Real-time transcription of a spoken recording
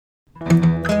Hey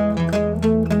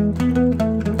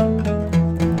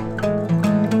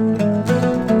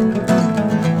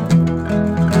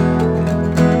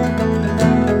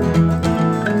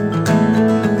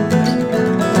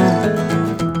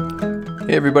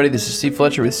everybody, this is Steve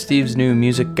Fletcher with Steve's New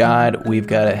Music Guide. We've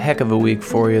got a heck of a week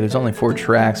for you. There's only 4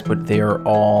 tracks, but they are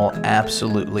all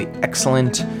absolutely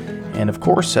excellent. And of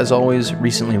course, as always,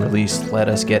 recently released. Let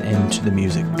us get into the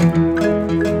music.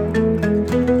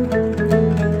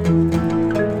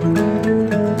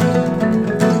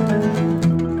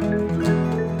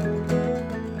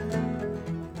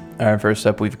 All right, first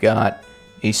up, we've got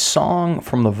a song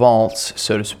from the vaults,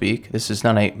 so to speak. This is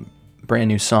not a brand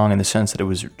new song in the sense that it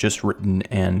was just written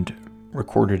and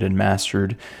recorded and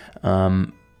mastered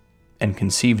and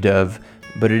conceived of,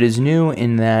 but it is new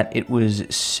in that it was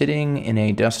sitting in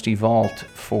a dusty vault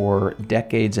for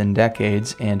decades and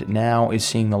decades and now is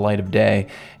seeing the light of day,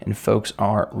 and folks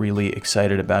are really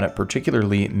excited about it,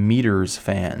 particularly Meters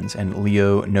fans and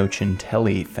Leo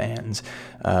Nocentelli fans.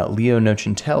 Leo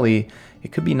Nocentelli,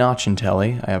 it could be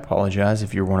Nocentelli, I apologize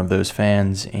if you're one of those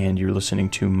fans and you're listening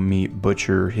to me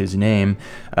butcher his name.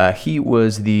 He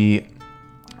was the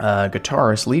lead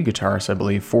guitarist, I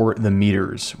believe, for The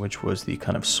Meters, which was the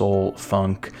kind of soul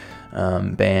funk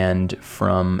band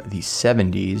from the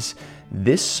 70s.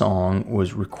 This song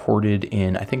was recorded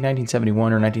in, I think, 1971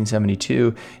 or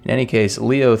 1972. In any case,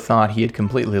 Leo thought he had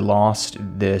completely lost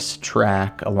this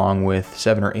track along with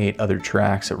 7 or 8 other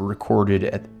tracks that were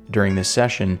recorded during this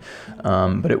session,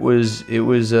 but it was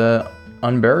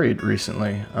unburied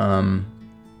recently, and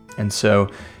so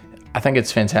I think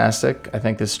it's fantastic. I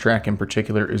think this track in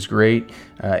particular is great.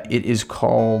 It is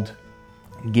called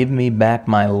Give Me Back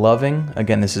My Loving.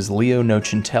 Again, this is Leo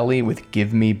Nocentelli with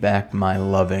Give Me Back My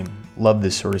Loving. Love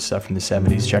this sort of stuff from the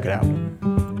 70s. Check it out.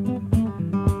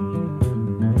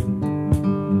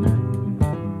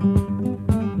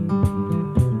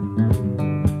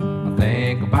 I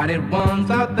think about it once,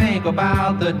 I think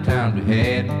about the times we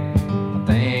had. I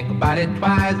think about it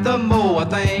twice, the more I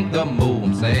think, the more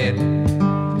I'm sad.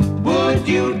 Would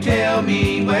you tell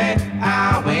me where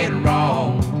I went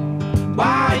wrong?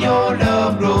 Why your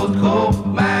love grows cold,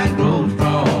 mine grows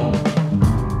strong.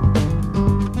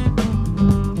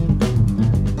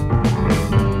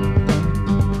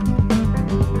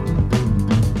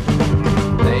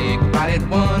 Think about it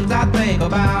once, I think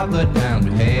about the times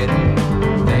we had.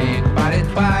 Think about it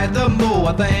twice, the more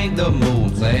I think, the more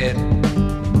I'm sad.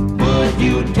 Would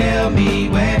you tell me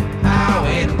where I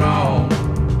went wrong?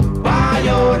 Why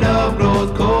your love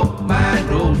grows cold, mine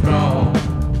grows strong.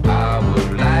 I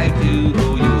would like to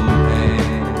hold your hand,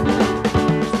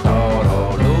 start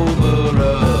all over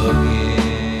again.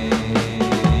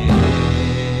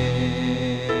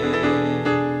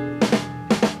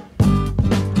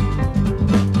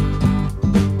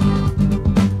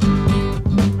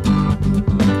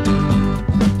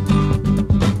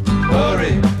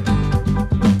 Hurry,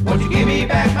 won't you give me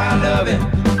back my loving?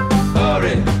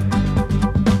 Hurry,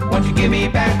 won't you give me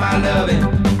back my loving?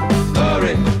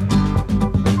 Hurry,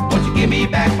 won't you give me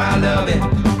back my loving?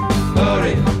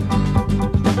 Hurry,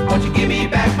 won't you give me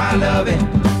back my loving?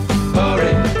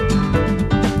 Hurry,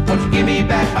 won't you give me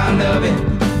back my loving?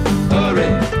 Hurry,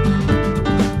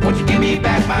 won't you give me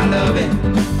back my loving?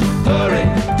 Hurry,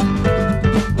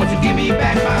 won't you give me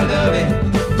back my loving?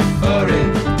 Hurry,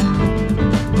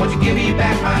 won't you give me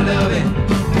back my loving?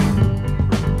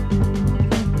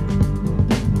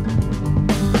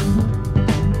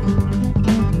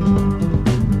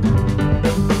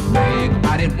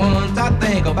 Once I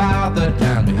think about the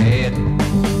time we had.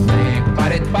 Think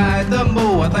about it twice, the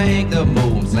more I think, the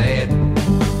more I'm sad.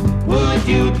 Would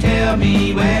you tell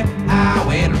me where I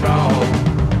went wrong?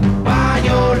 Why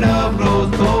your love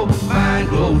grows cold, mine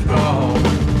grows strong.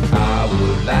 I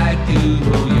would like to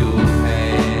hold your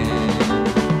hand,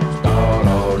 start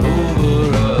all over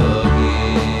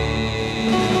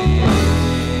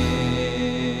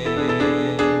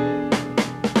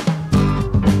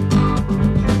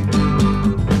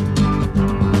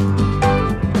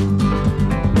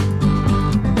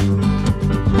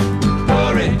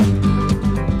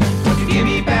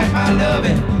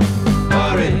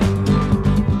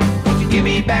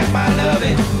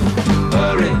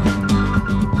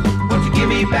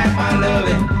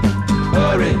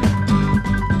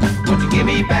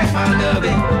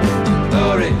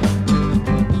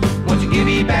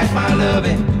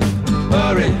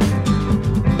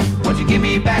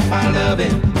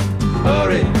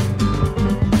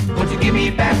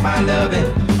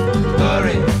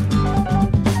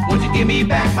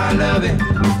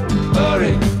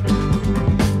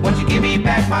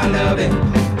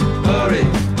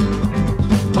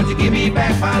you give me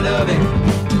back my loving?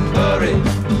 Hurry.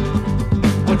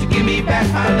 Won't you give me back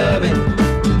my loving?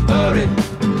 Hurry.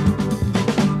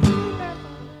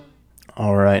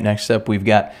 All right, next up we've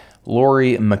got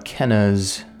Lori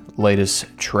McKenna's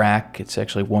latest track. It's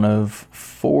actually one of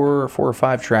four or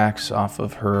five tracks off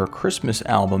of her Christmas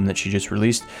album that she just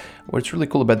released. What's really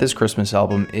cool about this Christmas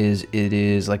album is it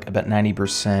is like about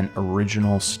 90%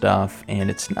 original stuff, and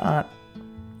it's not,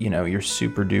 your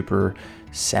super duper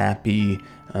sappy,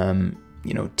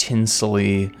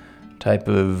 tinsely type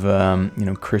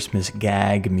of, Christmas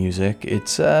gag music.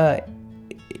 It's, and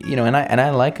I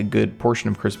like a good portion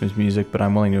of Christmas music, but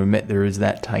I'm willing to admit there is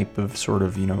that type of sort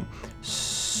of,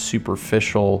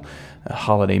 superficial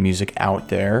holiday music out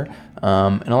there.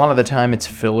 And a lot of the time it's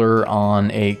filler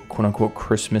on a quote-unquote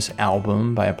Christmas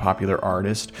album by a popular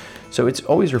artist. So it's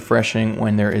always refreshing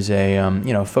when there is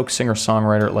a folk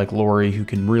singer-songwriter like Lori who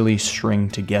can really string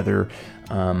together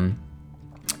an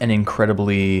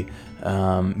incredibly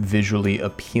visually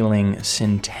appealing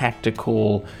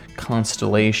syntactical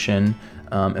constellation.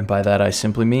 And by that I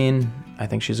simply mean I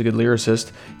think she's a good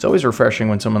lyricist. It's always refreshing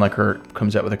when someone like her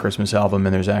comes out with a Christmas album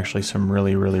and there's actually some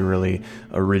really, really, really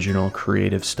original,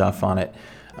 creative stuff on it.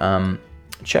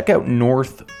 Check out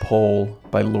North Pole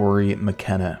by Lori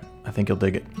McKenna. I think you'll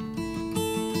dig it.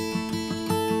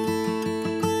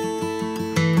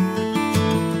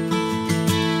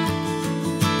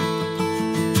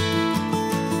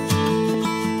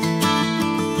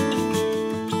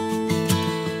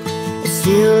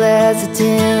 Still as the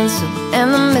tinsel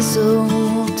and the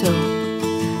mistletoe,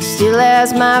 still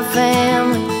as my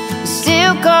family,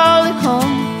 still call it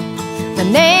home. My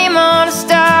name on a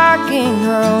stocking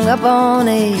hung up on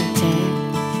a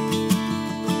tag.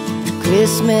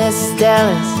 Christmas is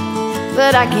Dallas,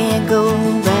 but I can't go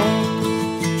back.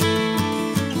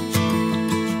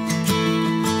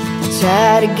 I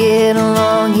try to get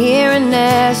along here in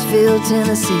Nashville,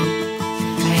 Tennessee.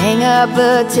 I hang up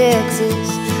a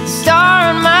Texas star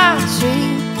on my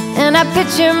tree, and I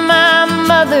picture my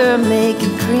mother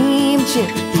making cream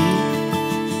chip beef.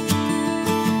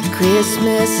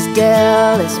 Christmas is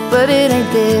Dallas, but it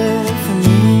ain't there for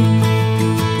me.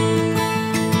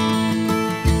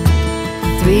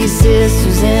 Three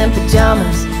sisters in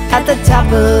pajamas at the top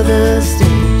of the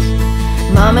stairs.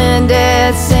 Mom and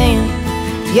Dad saying,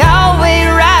 y'all wait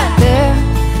right there.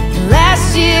 And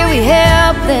last year we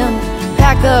helped them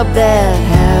pack up that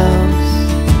house.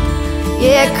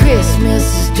 Yeah, Christmas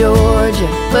is Georgia,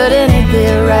 but it ain't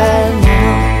there right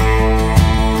now.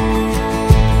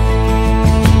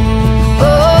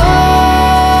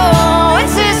 Oh,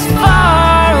 it's as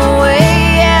far away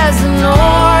as the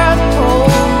North Pole.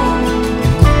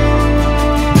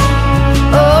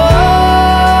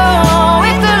 Oh,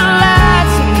 if the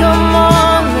lights would come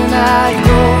on, then I'd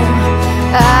go,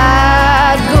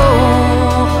 I'd go,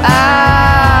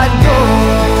 I'd go.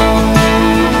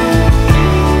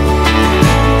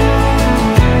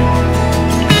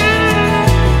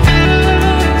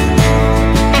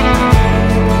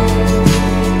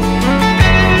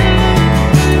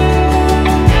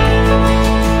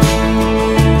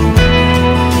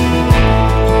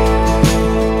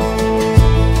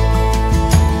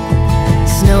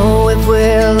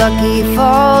 Lucky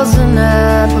falls the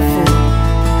night before,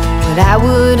 but I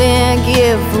wouldn't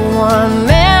give for one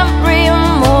memory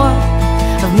more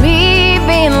of me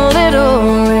being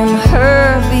little and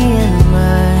her being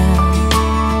mine.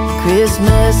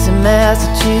 Christmas in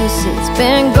Massachusetts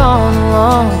been gone a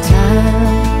long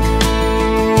time.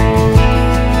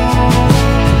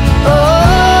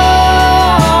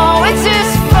 Oh, it's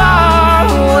as far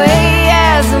away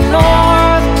as the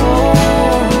North Pole.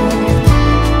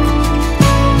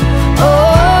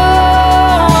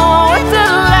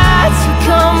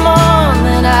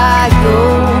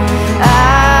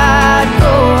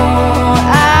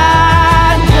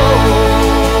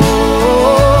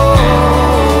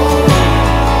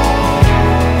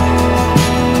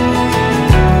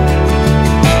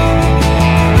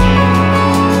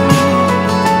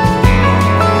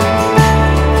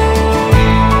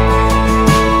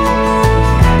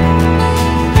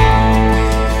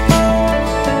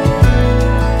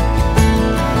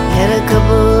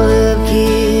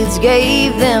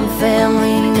 Gave them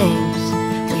family names.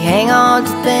 We hang on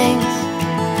to things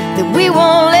that we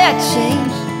won't let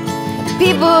change. And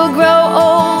people grow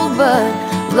old, but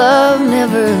love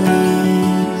never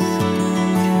leaves.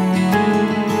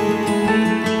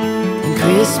 And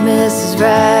Christmas is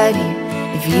right here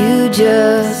if you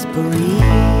just believe.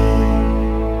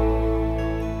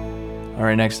 All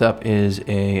right, next up is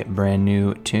a brand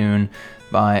new tune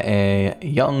by a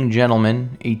young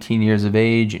gentleman, 18 years of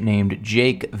age, named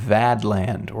Jake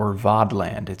Vadland, or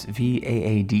Vodland. It's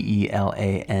Vaddeland,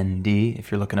 if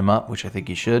you're looking him up, which I think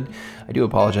you should. I do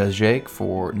apologize, Jake,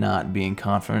 for not being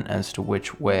confident as to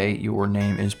which way your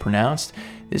name is pronounced.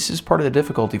 This is part of the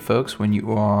difficulty, folks, when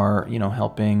you are,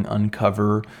 helping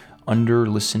uncover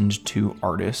under-listened to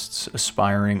artists,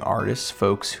 aspiring artists,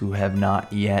 folks who have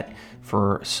not yet,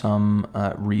 for some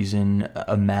reason,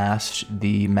 amassed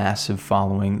the massive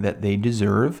following that they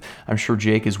deserve. I'm sure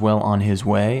Jake is well on his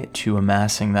way to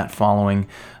amassing that following,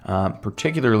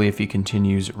 particularly if he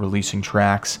continues releasing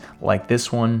tracks like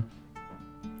this one.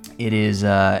 It is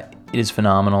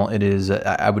phenomenal. It is.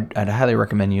 I'd highly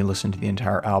recommend you listen to the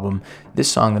entire album.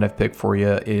 This song that I've picked for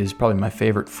you is probably my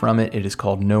favorite from it. It is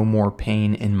called "No More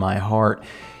Pain in My Heart."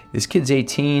 This kid's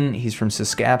 18. He's from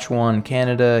Saskatchewan,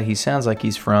 Canada. He sounds like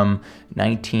he's from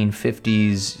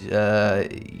 1950s,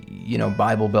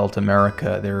 Bible Belt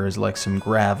America. There is like some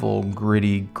gravel,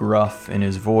 gritty gruff in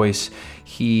his voice.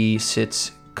 He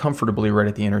sits comfortably right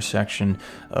at the intersection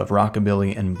of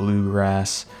rockabilly and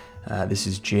bluegrass. This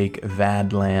is Jake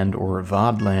Vadland, or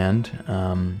Vodland,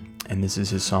 and this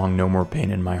is his song "No More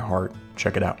Pain in My Heart."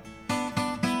 Check it out.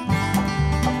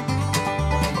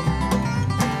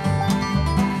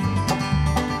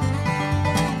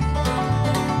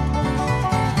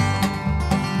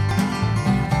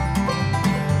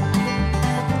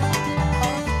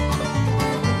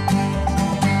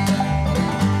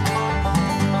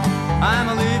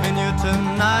 I'm leaving you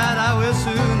tonight, I will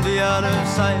soon be out of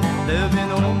sight. There'll be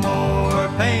no more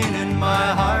pain in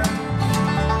my heart,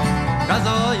 'cause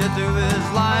all you do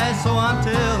is lie, so I'm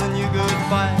telling you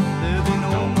goodbye. There'll be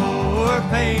no more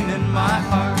pain in my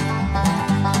heart.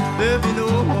 There'll be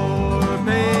no more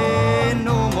pain,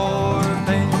 no more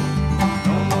pain,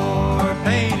 no more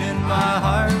pain in my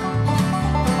heart.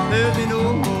 There'll be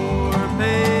no more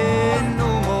pain, no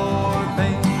more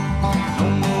pain, no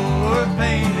more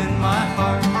pain in my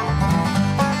heart.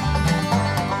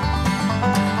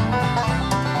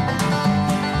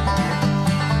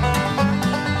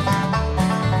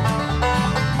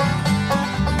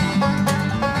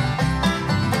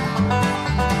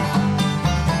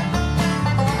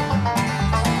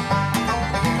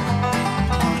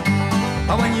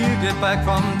 When you get back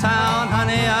from town,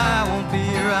 honey, I won't be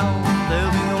around.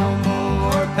 There'll be no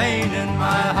more pain in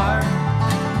my heart.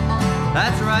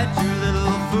 That's right, you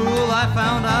little fool, I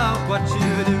found out what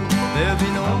you do. There'll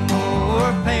be no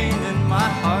more pain in my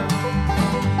heart.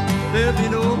 There'll be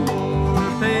no more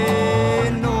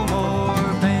pain, no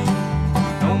more pain,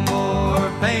 no more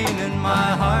pain in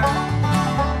my heart.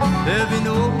 There'll be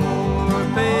no more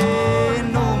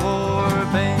pain, no more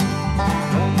pain,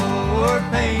 no more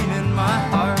pain in my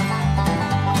heart.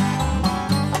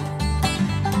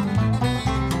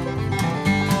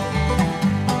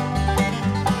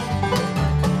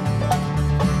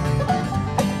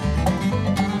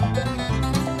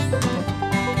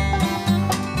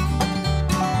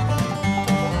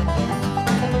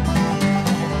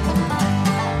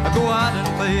 Go out and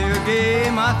play your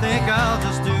game, I think I'll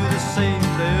just do the same.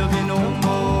 There'll be no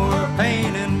more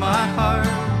pain in my heart.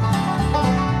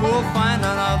 We'll find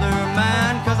another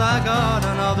man, 'cause I got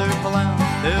another plan.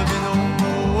 There'll be no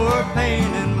more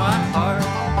pain in my heart.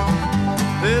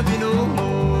 There'll be no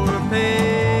more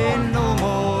pain, no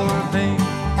more pain,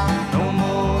 no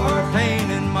more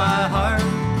pain in my heart.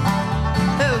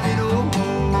 There'll be no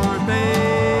more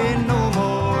pain, no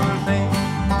more pain,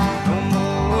 no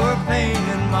more pain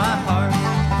in my heart.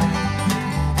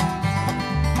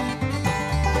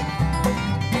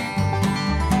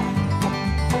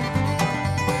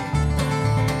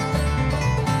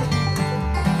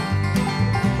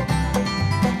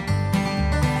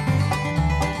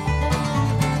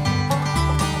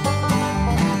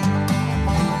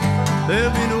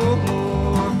 There'll be no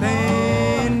more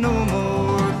pain, no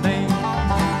more pain,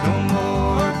 no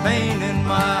more pain in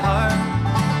my heart.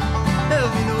 There'll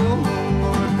be no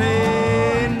more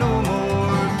pain, no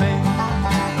more pain,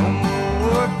 no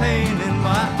more pain in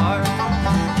my heart.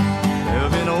 There'll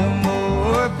be no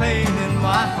more pain in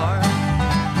my heart.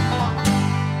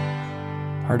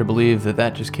 Hard to believe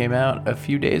that just came out a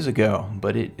few days ago,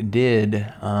 but it did,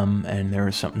 and there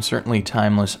was something certainly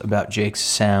timeless about Jake's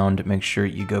sound. Make sure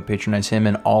you go patronize him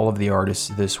and all of the artists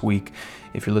this week.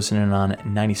 If you're listening on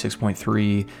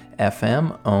 96.3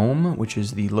 FM, OHM, which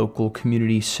is the local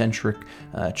community-centric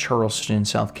Charleston,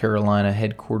 South Carolina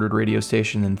headquartered radio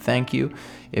station, then thank you.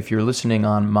 If you're listening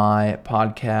on my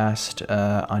podcast,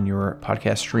 on your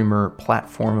podcast streamer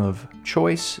platform of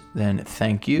choice, then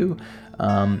thank you.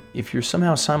 If you're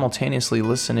somehow simultaneously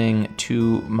listening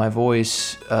to my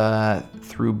voice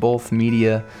through both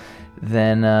media,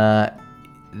 then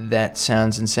that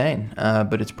sounds insane,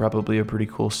 but it's probably a pretty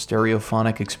cool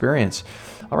stereophonic experience.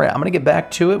 All right, I'm going to get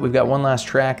back to it. We've got one last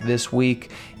track this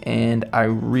week, and I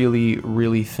really,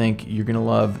 really think you're going to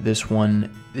love this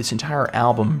one. This entire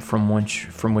album from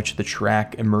which the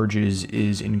track emerges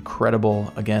is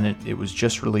incredible. Again, it was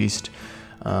just released.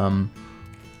 I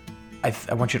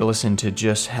want you to listen to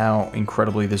just how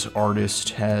incredibly this artist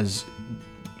has,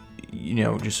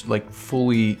 just like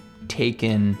fully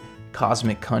taken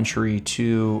cosmic country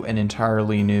to an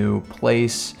entirely new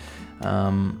place.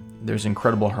 There's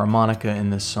incredible harmonica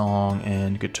in this song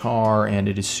and guitar, and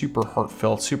it is super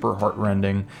heartfelt, super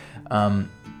heartrending.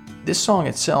 This song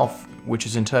itself, which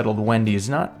is entitled Wendy, is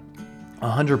not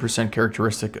 100%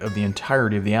 characteristic of the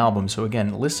entirety of the album. So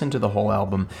again, listen to the whole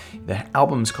album. The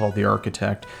album's called The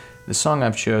Architect. The song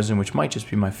I've chosen, which might just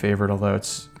be my favorite, although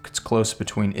it's close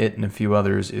between it and a few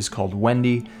others, is called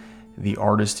Wendy. The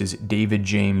artist is David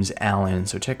James Allen.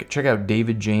 So check out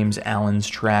David James Allen's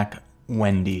track,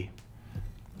 Wendy.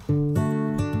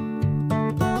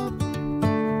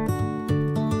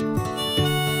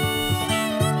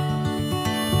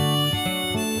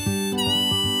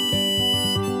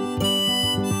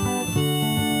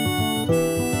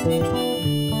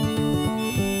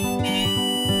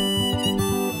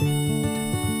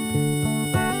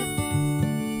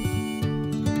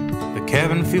 The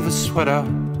cabin fever sweat out,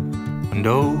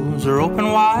 windows are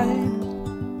open wide.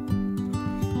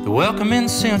 The welcoming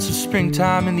sense of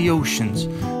springtime in the ocean's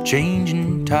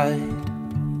changing tide.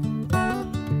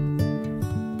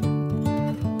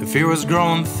 The fear was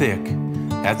growing thick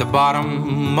at the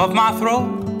bottom of my throat.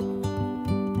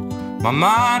 My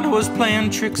mind was playing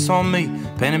tricks on me,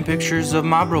 painting pictures of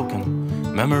my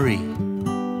broken memory.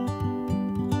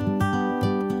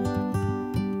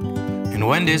 And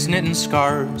Wendy's knitting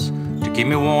scarves to keep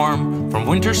me warm from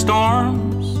winter storms.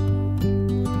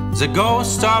 The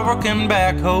ghosts are working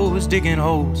backhoes, digging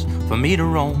holes for me to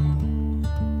roam.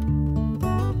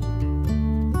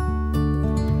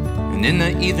 And in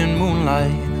the evening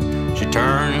moonlight, she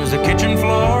turns the kitchen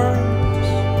floors.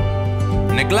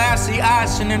 And the glassy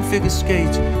icing and figure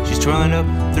skates, she's twirling up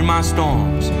through my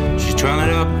storms. She's twirling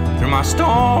up through my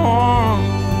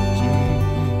storms.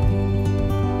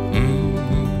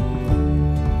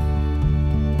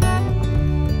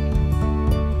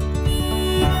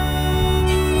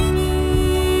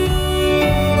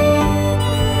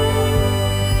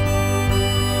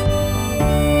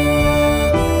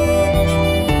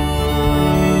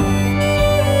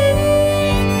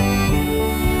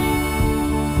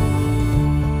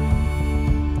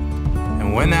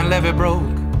 When that levee broke,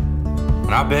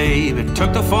 when our baby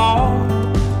took the fall,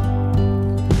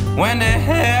 when they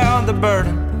held the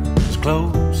burden as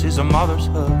close as a mother's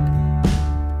hug,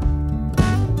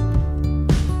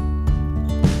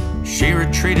 she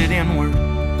retreated inward,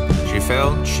 she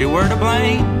felt she were to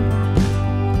blame.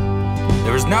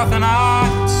 There was nothing I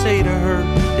could say to her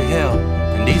to help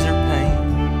and ease her pain.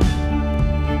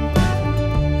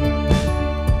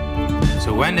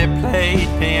 So when they played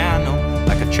piano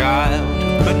like a child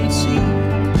who couldn't see,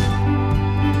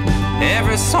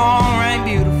 every song rang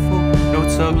beautiful,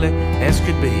 notes ugly as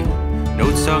could be,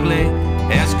 notes ugly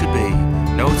as could be,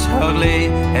 notes ugly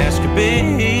as could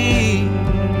be.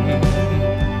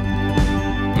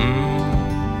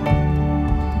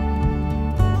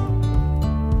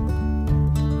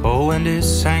 Oh, Wendy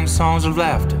sang songs of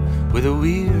laughter with a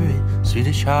weary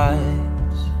Swedish eyes.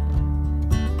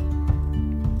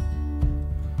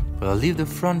 But I'll leave the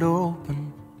front door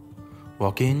open,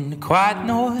 walk in the quiet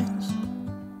noise,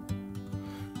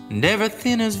 and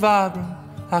everything is vibrant.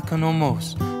 I can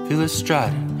almost feel it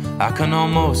striding. I can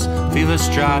almost feel it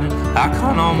striding. I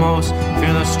can almost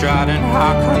feel it striding.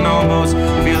 I can almost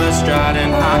feel it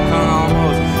striding. I can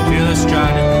almost feel it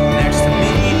striding next to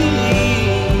me.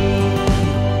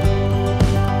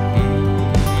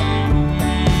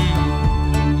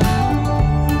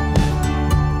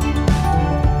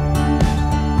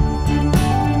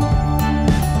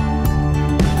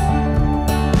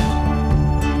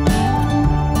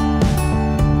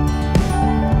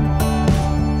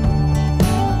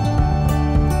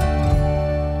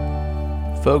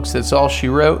 Folks, that's all she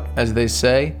wrote, as they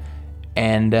say,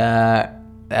 and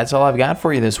that's all I've got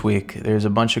for you this week. There's a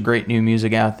bunch of great new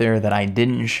music out there that I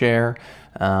didn't share.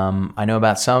 I know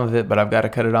about some of it, but I've got to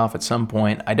cut it off at some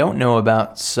point. I don't know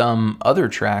about some other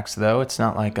tracks, though. It's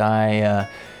not like I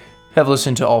have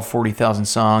listened to all 40,000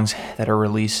 songs that are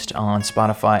released on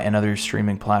Spotify and other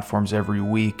streaming platforms every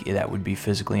week. That would be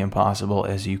physically impossible,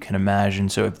 as you can imagine.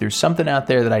 So if there's something out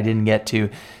there that I didn't get to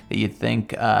that you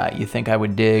think I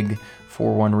would dig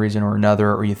for one reason or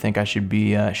another, or you think I should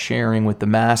be sharing with the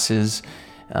masses,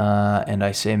 And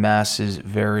I say masses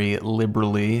very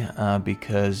liberally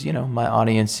because, my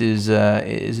audience is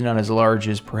not as large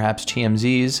as perhaps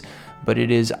TMZ's, but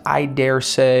it is, I dare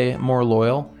say, more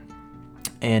loyal.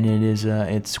 And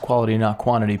it's quality, not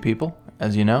quantity, people,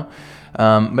 as you know.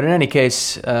 But in any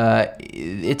case,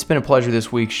 it's been a pleasure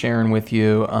this week sharing with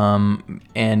you.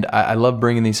 And I love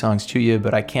bringing these songs to you,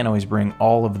 but I can't always bring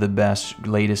all of the best,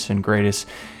 latest, and greatest.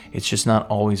 It's just not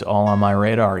always all on my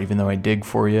radar, even though I dig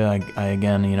for you.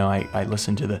 I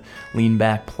listen to the lean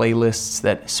back playlists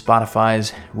that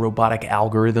Spotify's robotic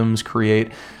algorithms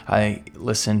create. I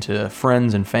listen to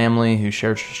friends and family who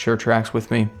share tracks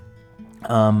with me.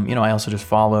 I also just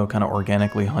follow kind of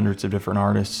organically hundreds of different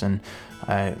artists, and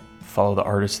I follow the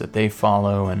artists that they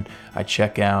follow, and I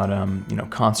check out,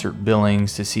 concert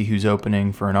billings to see who's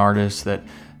opening for an artist that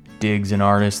digs an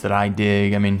artist that I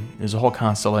dig. I mean, there's a whole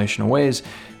constellation of ways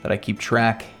that I keep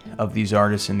track of these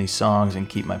artists and these songs and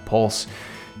keep my pulse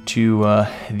to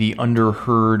the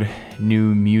underheard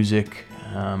new music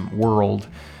world.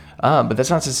 But that's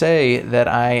not to say that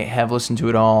I have listened to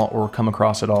it all or come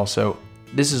across it all. So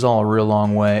this is all a real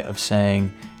long way of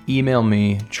saying, email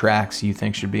me tracks you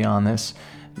think should be on this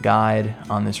guide,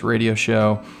 on this radio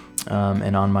show,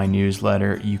 and on my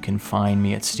newsletter. You can find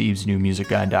me at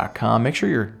stevesnewmusicguide.com. Make sure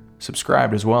you're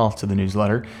subscribed as well to the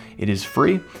newsletter. It is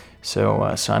free,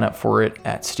 so sign up for it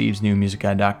at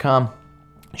stevesnewmusicguide.com.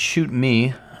 Shoot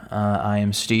me, I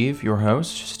am Steve, your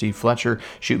host, Steve Fletcher.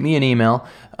 Shoot me an email.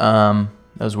 That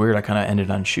was weird. I kind of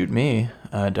ended on shoot me,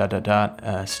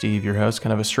 Steve, your host.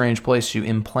 Kind of a strange place to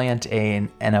implant an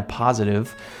appositive,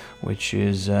 which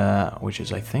is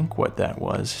I think what that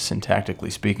was,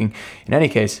 syntactically speaking. In any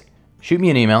case, shoot me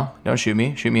an email. Don't shoot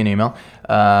me. Shoot me an email.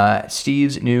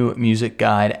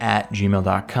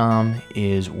 stevesnewmusicguide@gmail.com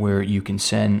is where you can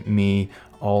send me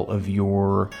all of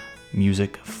your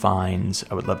music finds.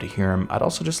 I would love to hear them. I'd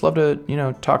also just love to,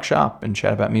 talk shop and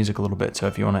chat about music a little bit. So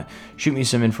if you want to shoot me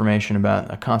some information about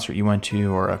a concert you went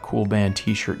to or a cool band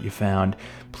t-shirt you found,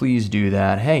 please do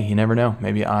that. Hey, you never know.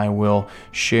 Maybe I will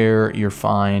share your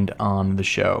find on the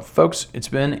show. Folks, it's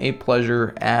been a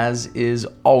pleasure, as is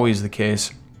always the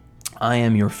case. I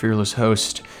am your fearless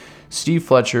host, Steve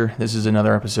Fletcher. This is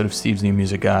another episode of Steve's New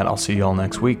Music Guide. I'll see you all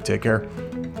next week. Take care.